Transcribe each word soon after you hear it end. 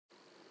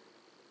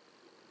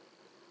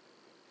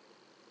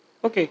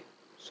Okay,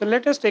 so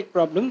let us take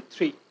problem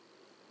 3.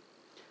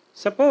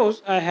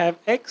 Suppose I have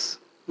x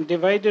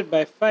divided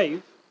by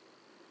 5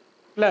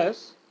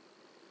 plus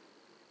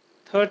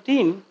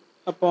 13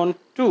 upon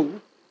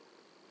 2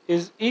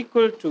 is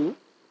equal to,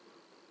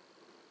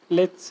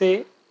 let's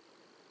say,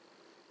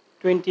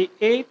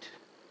 28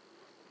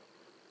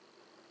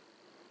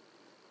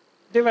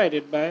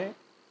 divided by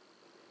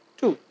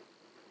 2.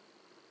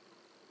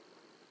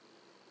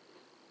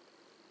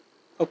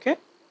 Okay?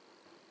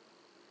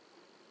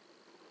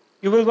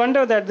 You will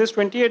wonder that this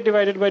 28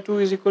 divided by 2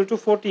 is equal to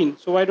 14.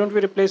 So why don't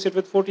we replace it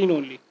with 14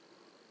 only?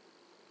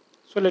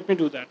 So let me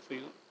do that for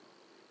you.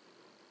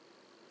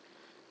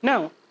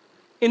 Now,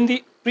 in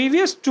the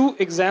previous two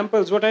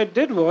examples, what I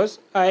did was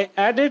I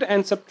added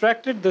and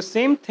subtracted the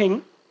same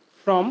thing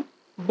from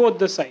both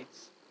the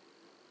sides.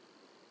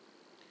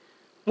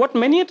 What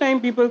many a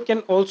time people can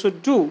also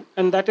do,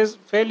 and that is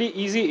fairly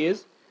easy,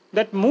 is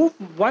that move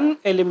one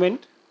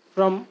element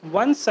from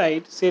one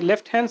side, say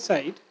left hand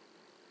side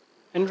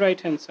and right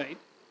hand side,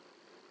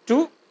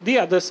 to the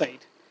other side.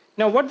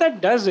 Now what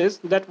that does is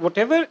that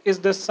whatever is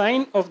the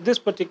sign of this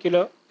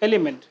particular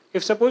element,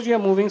 if suppose you are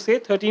moving say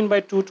 13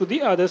 by 2 to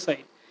the other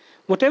side,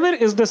 whatever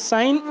is the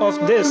sign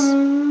of this,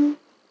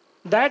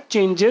 that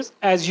changes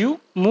as you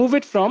move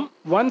it from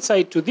one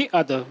side to the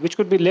other, which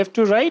could be left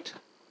to right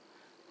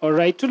or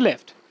right to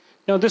left.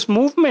 Now this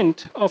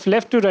movement of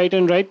left to right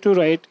and right to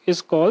right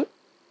is called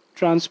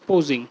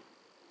transposing.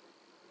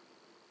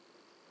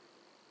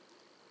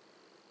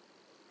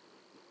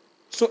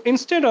 So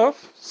instead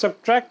of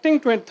subtracting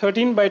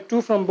 13 by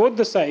 2 from both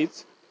the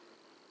sides,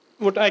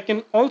 what I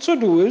can also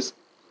do is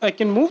I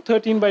can move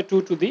 13 by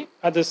 2 to the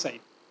other side.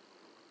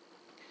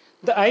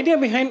 The idea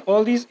behind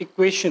all these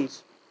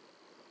equations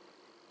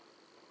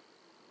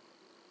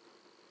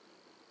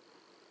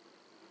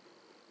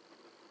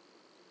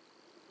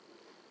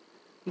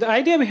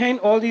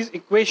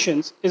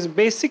is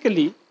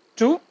basically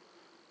to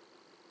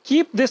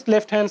keep this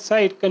left hand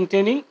side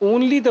containing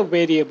only the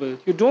variable.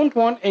 You don't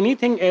want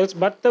anything else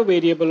but the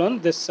variable on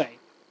this side.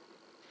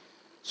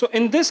 So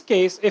in this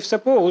case, if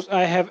suppose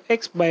I have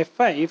x by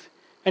 5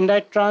 and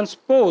I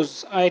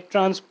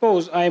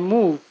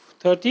move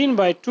 13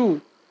 by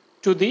 2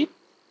 to the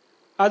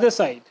other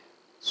side.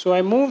 So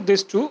I move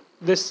this to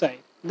this side.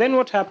 Then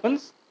what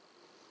happens?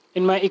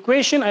 In my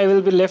equation I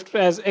will be left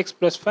as x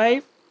plus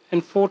 5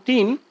 and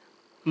 14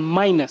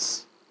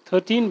 minus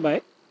 13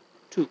 by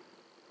 2.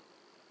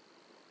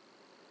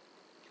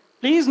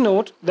 Please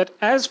note that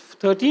as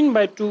 13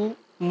 by 2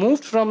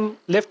 moved from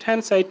left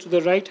hand side to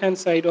the right hand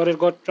side, or it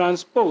got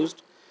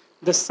transposed,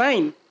 the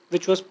sign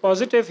which was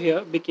positive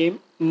here became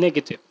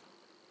negative.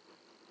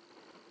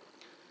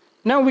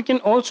 Now we can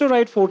also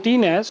write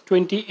 14 as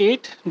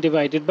 28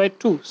 divided by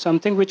 2,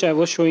 something which I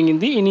was showing in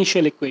the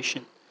initial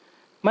equation,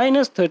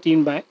 minus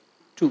 13 by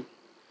 2.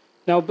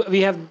 Now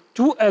we have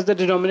 2 as the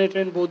denominator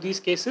in both these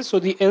cases, so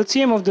the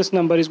LCM of this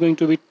number is going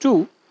to be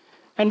 2,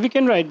 and we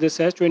can write this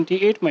as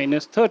 28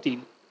 minus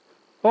 13,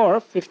 or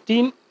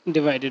 15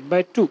 divided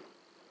by 2.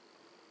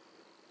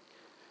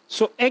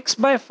 So x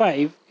by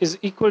 5 is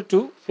equal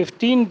to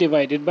 15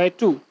 divided by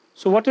 2.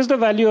 So what is the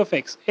value of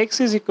x? X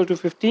is equal to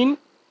 15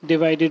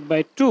 divided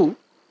by 2.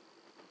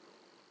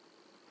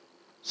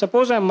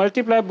 Suppose I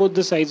multiply both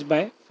the sides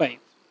by 5.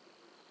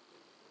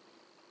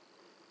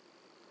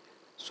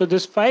 So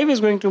this 5 is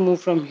going to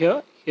move from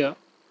here, here,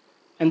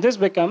 and this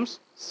becomes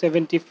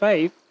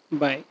 75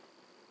 by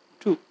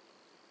 2.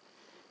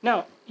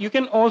 Now, you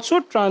can also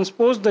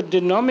transpose the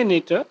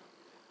denominator.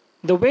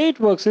 The way it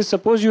works is,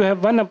 suppose you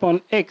have 1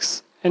 upon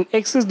x, and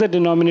x is the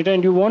denominator,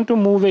 and you want to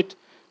move it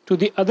to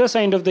the other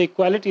side of the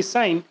equality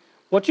sign.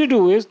 What you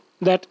do is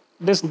that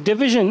this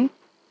division,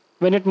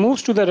 when it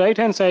moves to the right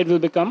hand side, will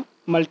become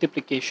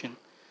multiplication.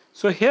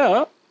 So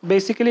here,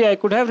 basically I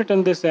could have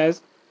written this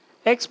as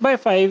x by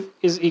 5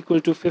 is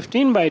equal to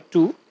 15 by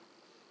 2.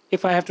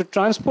 If I have to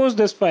transpose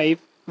this 5,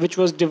 which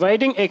was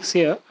dividing x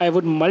here, I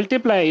would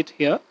multiply it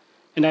here,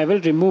 and I will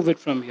remove it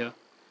from here.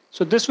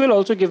 So this will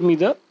also give me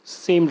the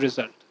same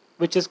result,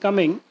 which is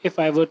coming if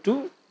I were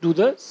to do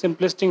the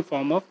simplistic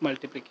form of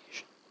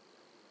multiplication.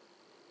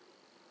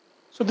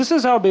 So this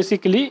is how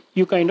basically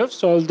you kind of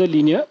solve the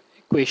linear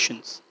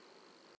equations.